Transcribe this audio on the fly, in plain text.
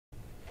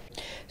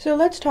So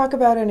let's talk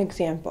about an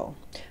example.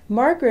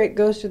 Margaret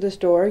goes to the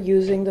store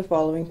using the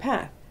following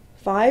path: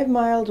 5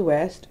 miles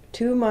west,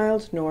 2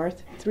 miles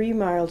north, 3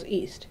 miles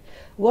east.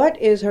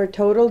 What is her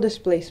total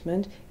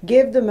displacement?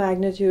 Give the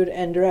magnitude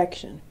and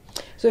direction.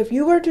 So if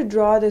you were to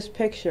draw this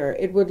picture,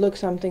 it would look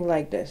something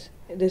like this.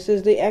 This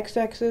is the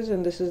x-axis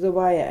and this is the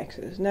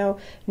y-axis. Now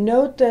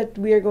note that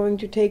we are going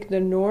to take the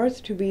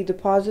north to be the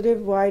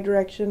positive y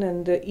direction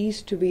and the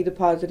east to be the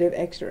positive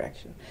x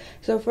direction.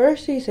 So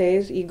first he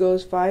says he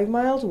goes 5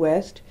 miles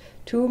west,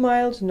 2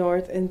 miles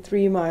north, and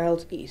 3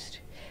 miles east.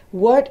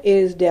 What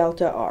is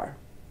delta R?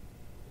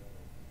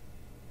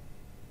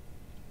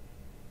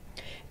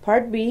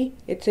 Part B,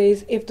 it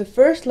says if the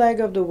first leg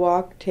of the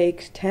walk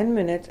takes 10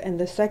 minutes and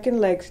the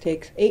second leg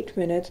takes 8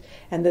 minutes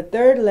and the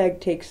third leg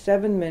takes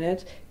 7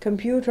 minutes,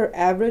 compute her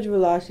average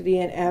velocity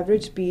and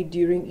average speed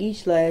during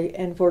each leg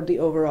and for the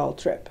overall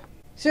trip.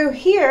 So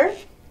here,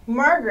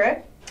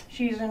 Margaret,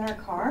 she's in her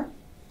car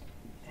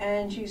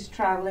and she's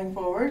traveling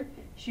forward.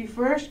 She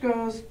first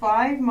goes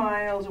 5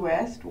 miles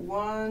west,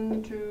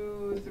 1,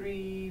 2,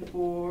 3,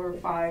 4,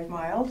 5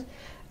 miles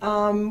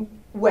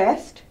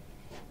west.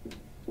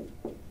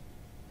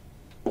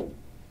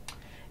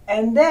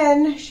 And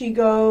then she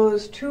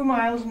goes 2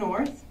 miles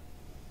north.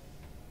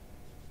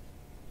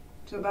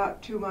 It's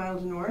about 2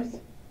 miles north.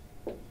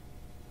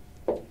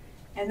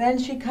 And then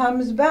she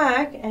comes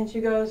back and she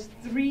goes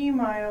 3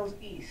 miles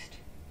east.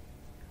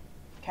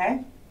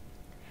 Okay?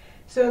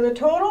 So the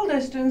total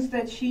distance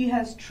that she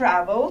has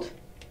traveled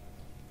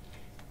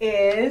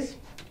is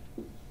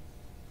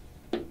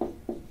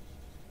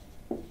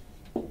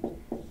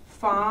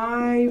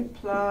 5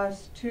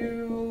 plus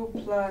 2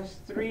 plus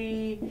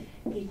 3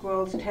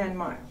 equals 10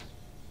 miles.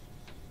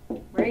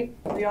 Right?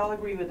 We all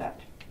agree with that.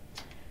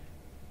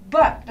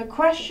 But the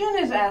question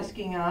is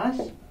asking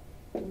us,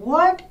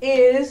 what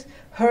is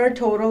her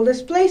total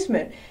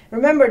displacement?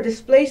 Remember,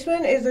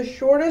 displacement is the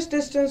shortest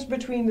distance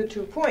between the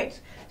 2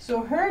 points.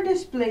 So her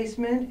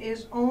displacement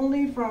is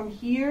only from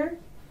here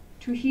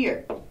to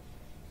here.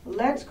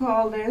 Let's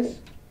call this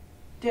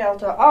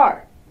delta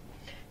R.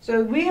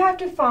 So we have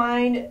to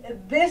find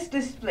this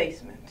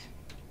displacement.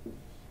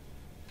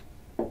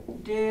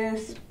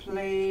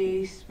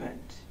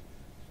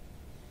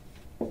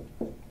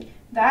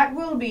 That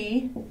will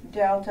be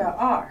delta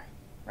R,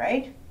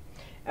 right?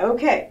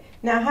 Okay,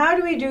 now how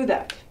do we do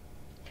that?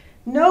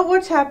 Note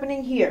what's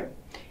happening here.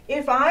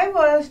 If I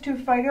was to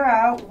figure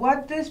out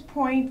what this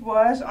point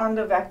was on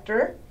the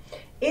vector,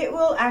 it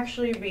will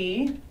actually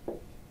be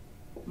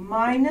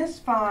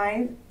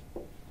 -5,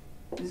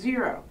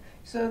 0.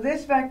 So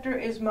this vector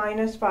is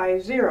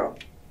 -5, 0.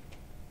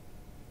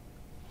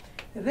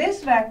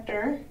 This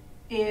vector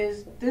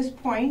is, this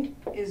point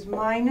is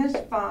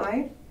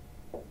 -5,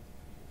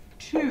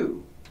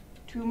 2.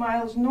 2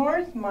 miles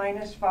north,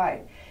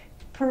 -5.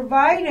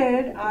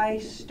 Provided I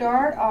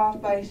start off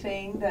by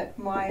saying that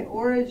my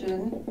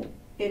origin,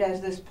 it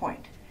has this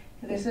point.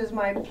 This is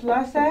my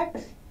plus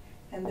x,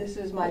 and this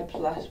is my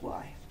plus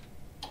y.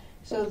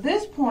 So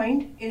this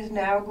point is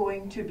now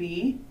going to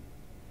be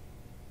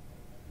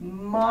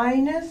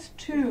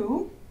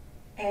 -2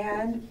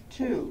 and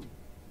 2,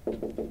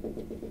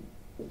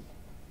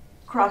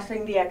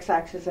 crossing the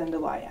x-axis and the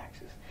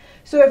y-axis.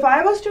 So if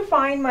I was to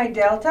find my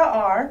delta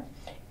R,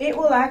 it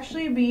will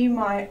actually be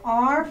my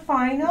R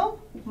final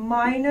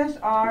minus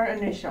R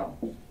initial,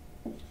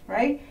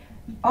 right?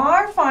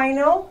 R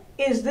final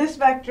is this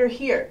vector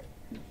here,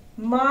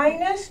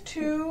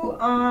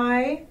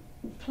 -2i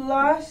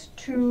plus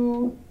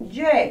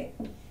 2j.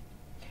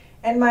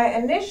 And my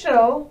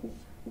initial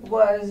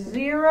was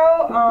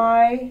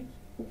 0i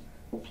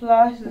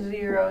plus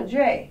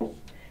 0j.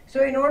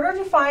 So in order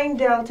to find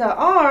delta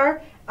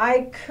R,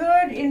 I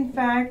could in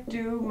fact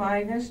do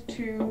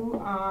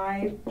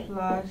 -2i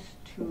plus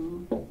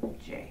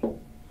 2j.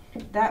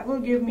 That will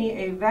give me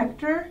a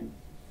vector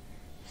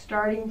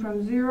starting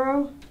from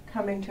 0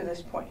 coming to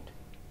this point.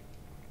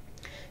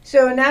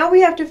 So now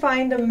we have to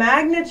find the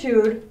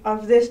magnitude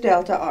of this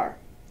delta R.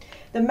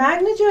 The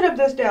magnitude of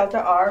this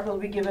delta R will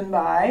be given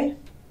by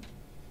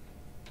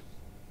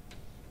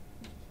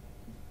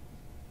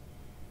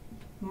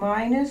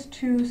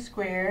 -2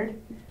 squared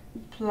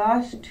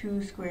plus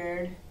 2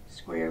 squared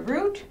square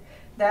root.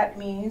 That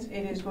means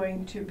it is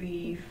going to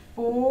be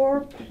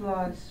 4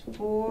 plus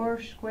 4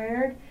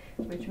 squared,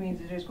 which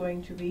means it is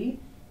going to be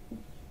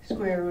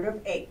square root of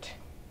 8.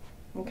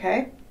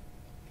 Okay?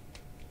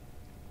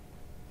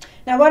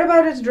 Now what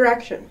about its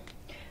direction?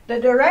 The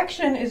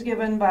direction is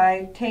given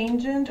by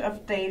tangent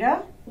of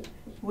theta,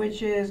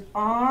 which is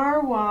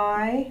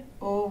ry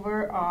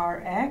over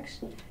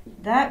rx.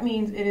 That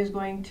means it is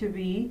going to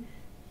be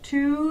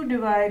 2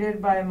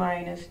 divided by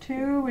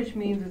 -2, which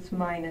means it's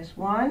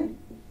 -1.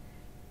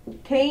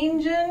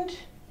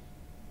 Tangent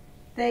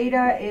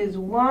theta is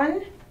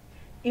 1,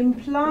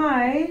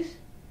 implies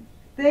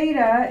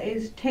theta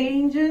is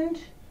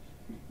tangent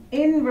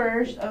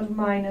inverse of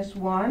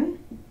 -1,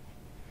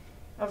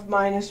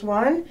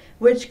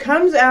 which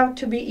comes out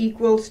to be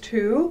equals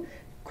to,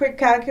 quick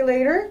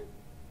calculator,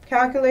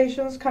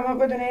 calculations come up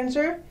with an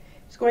answer.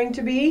 It's going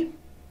to be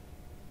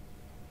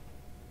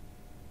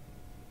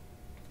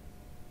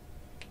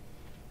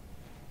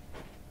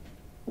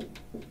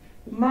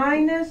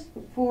minus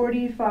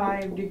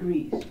 45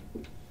 degrees.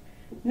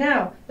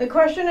 Now, the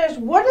question is,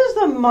 what does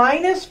the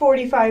minus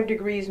 45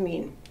 degrees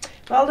mean?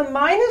 Well, the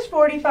minus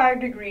 45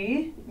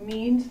 degree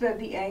means that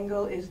the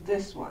angle is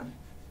this one.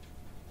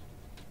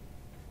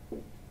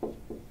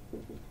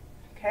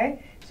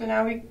 Okay, so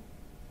now we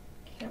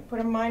can't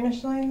put a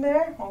minus sign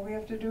there. All we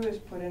have to do is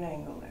put an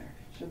angle there.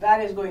 So that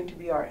is going to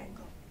be our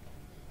angle.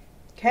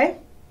 Okay?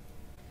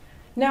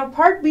 Now,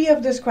 part B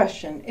of this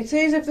question. It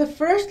says if the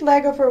first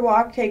leg of her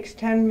walk takes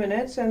 10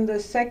 minutes, and the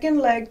second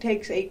leg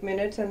takes 8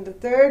 minutes, and the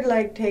third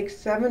leg takes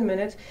 7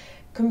 minutes,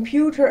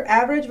 compute her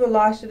average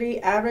velocity,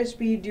 average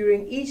speed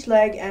during each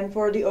leg and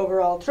for the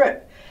overall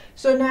trip.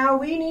 So now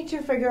we need to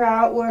figure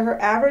out what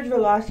her average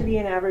velocity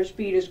and average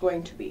speed is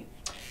going to be.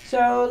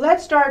 So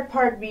let's start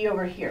part B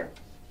over here.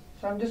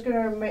 So I'm just going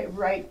to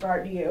write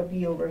part B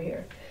over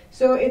here.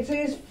 So it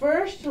says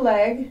first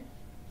leg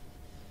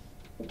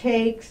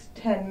takes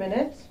 10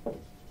 minutes,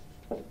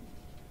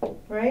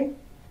 right?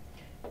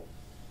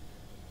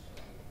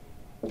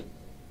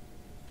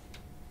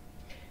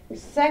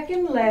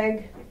 Second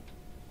leg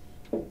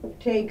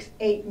takes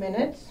 8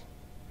 minutes.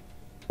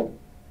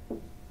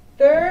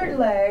 Third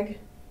leg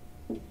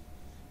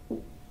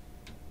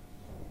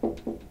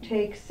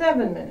takes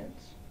 7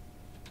 minutes.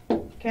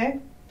 Okay?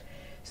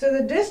 So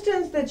the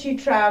distance that she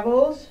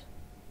travels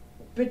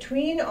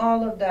between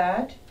all of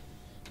that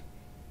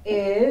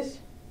is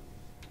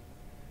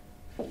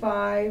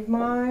 5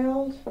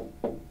 miles,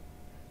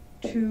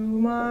 2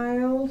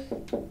 miles,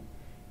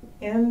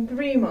 and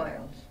 3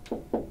 miles.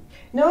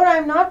 Note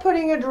I'm not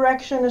putting a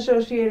direction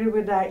associated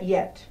with that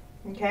yet.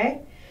 Okay?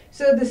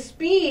 So the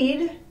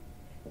speed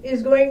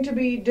is going to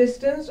be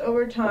distance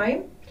over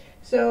time.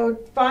 So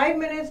 5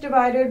 miles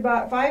divided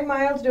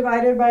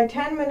by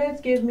 10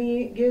 minutes gives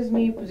me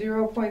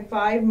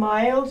 0.5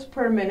 miles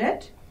per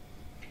minute.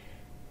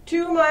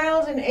 2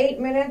 miles in 8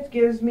 minutes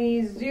gives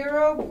me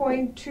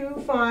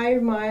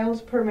 0.25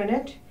 miles per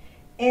minute.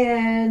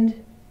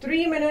 And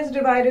 3 minutes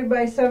divided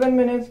by 7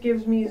 minutes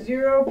gives me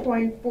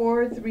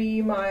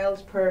 0.43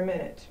 miles per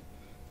minute.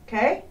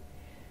 Okay?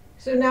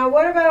 So now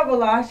what about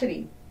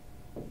velocity?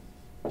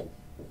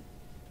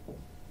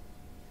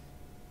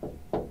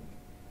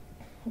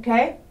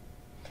 Okay?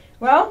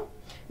 Well,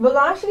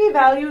 velocity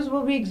values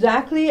will be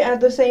exactly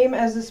the same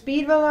as the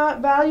speed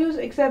values,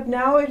 except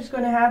now it's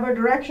going to have a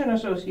direction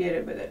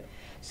associated with it.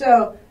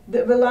 So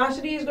the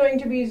velocity is going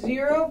to be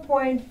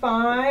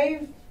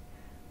 0.5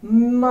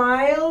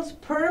 miles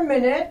per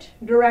minute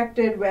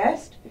directed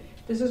west.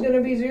 This is going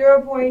to be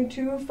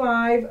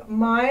 0.25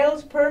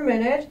 miles per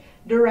minute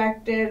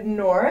directed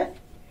north.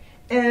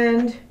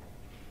 And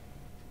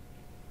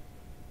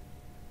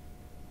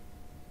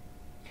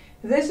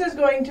this is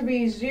going to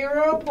be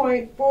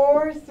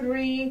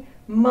 0.43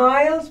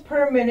 miles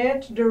per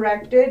minute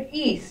directed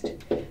east.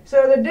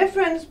 So the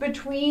difference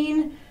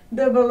between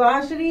the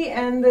velocity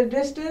and the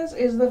distance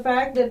is the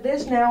fact that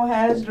this now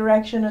has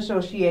direction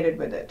associated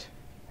with it.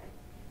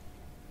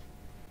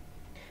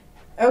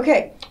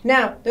 Okay,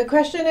 now the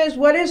question is,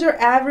 what is her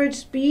average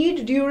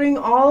speed during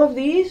all of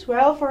these?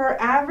 Well, for her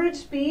average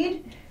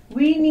speed,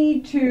 we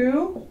need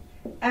to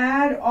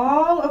add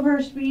all of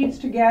her speeds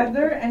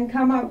together and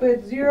come up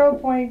with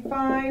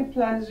 0.5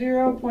 plus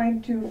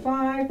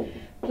 0.25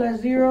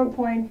 plus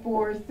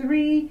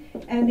 0.43,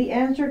 and the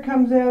answer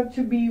comes out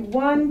to be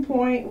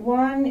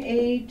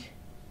 1.18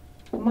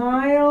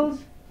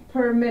 miles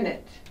per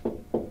minute.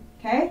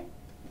 Okay?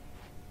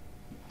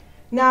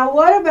 Now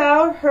what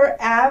about her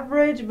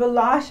average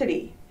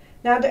velocity?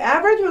 Now the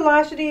average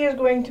velocity is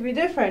going to be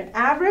different.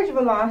 Average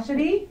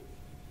velocity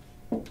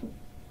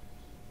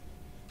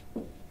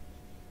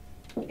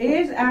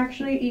is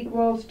actually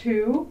equals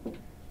to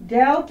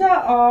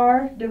delta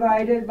R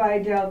divided by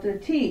delta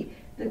T.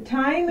 The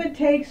time it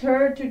takes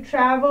her to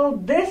travel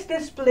this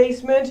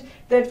displacement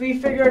that we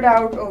figured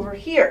out over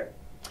here.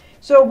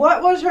 So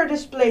what was her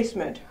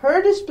displacement?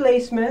 Her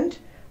displacement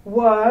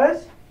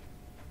was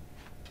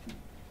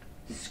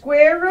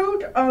square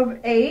root of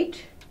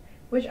 8,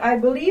 which I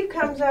believe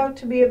comes out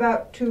to be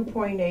about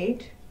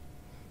 2.8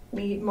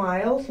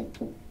 miles.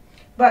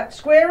 But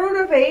square root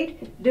of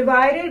 8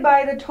 divided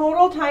by the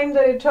total time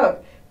that it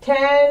took,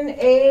 10,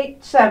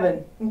 8,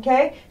 7.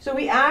 Okay? So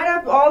we add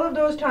up all of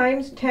those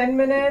times, 10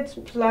 minutes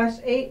plus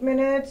 8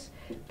 minutes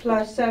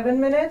plus 7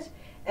 minutes,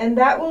 and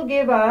that will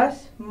give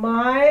us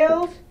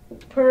miles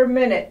per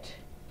minute.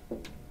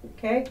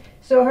 Okay?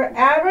 So her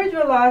average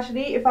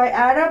velocity, if I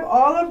add up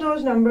all of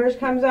those numbers,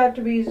 comes out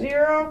to be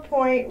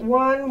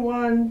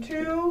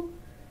 0.112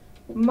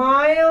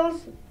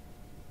 miles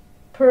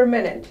per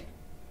minute.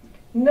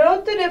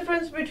 Note the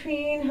difference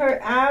between her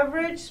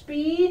average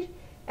speed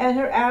and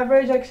her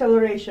average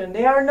acceleration.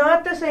 They are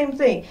not the same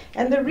thing.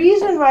 And the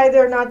reason why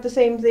they're not the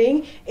same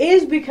thing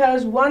is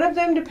because one of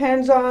them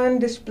depends on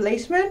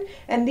displacement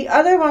and the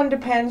other one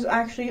depends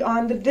actually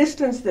on the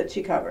distance that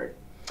she covered.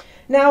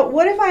 Now,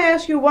 what if I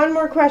ask you one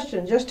more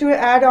question just to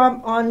add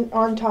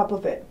on top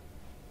of it?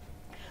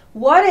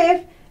 What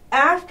if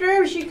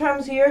after she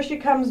comes here, she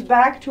comes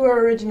back to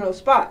her original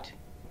spot?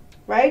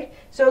 right?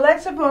 So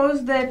let's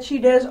suppose that she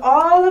does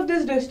all of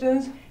this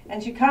distance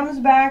and she comes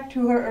back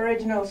to her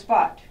original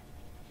spot,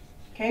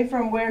 okay,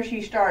 from where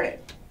she started.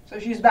 So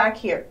she's back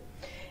here.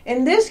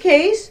 In this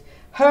case,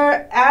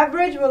 her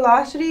average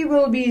velocity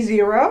will be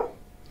 0,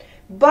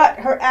 but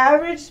her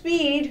average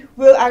speed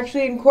will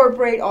actually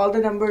incorporate all the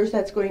numbers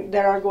that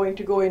are going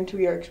to go into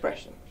your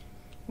expression.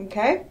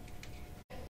 Okay?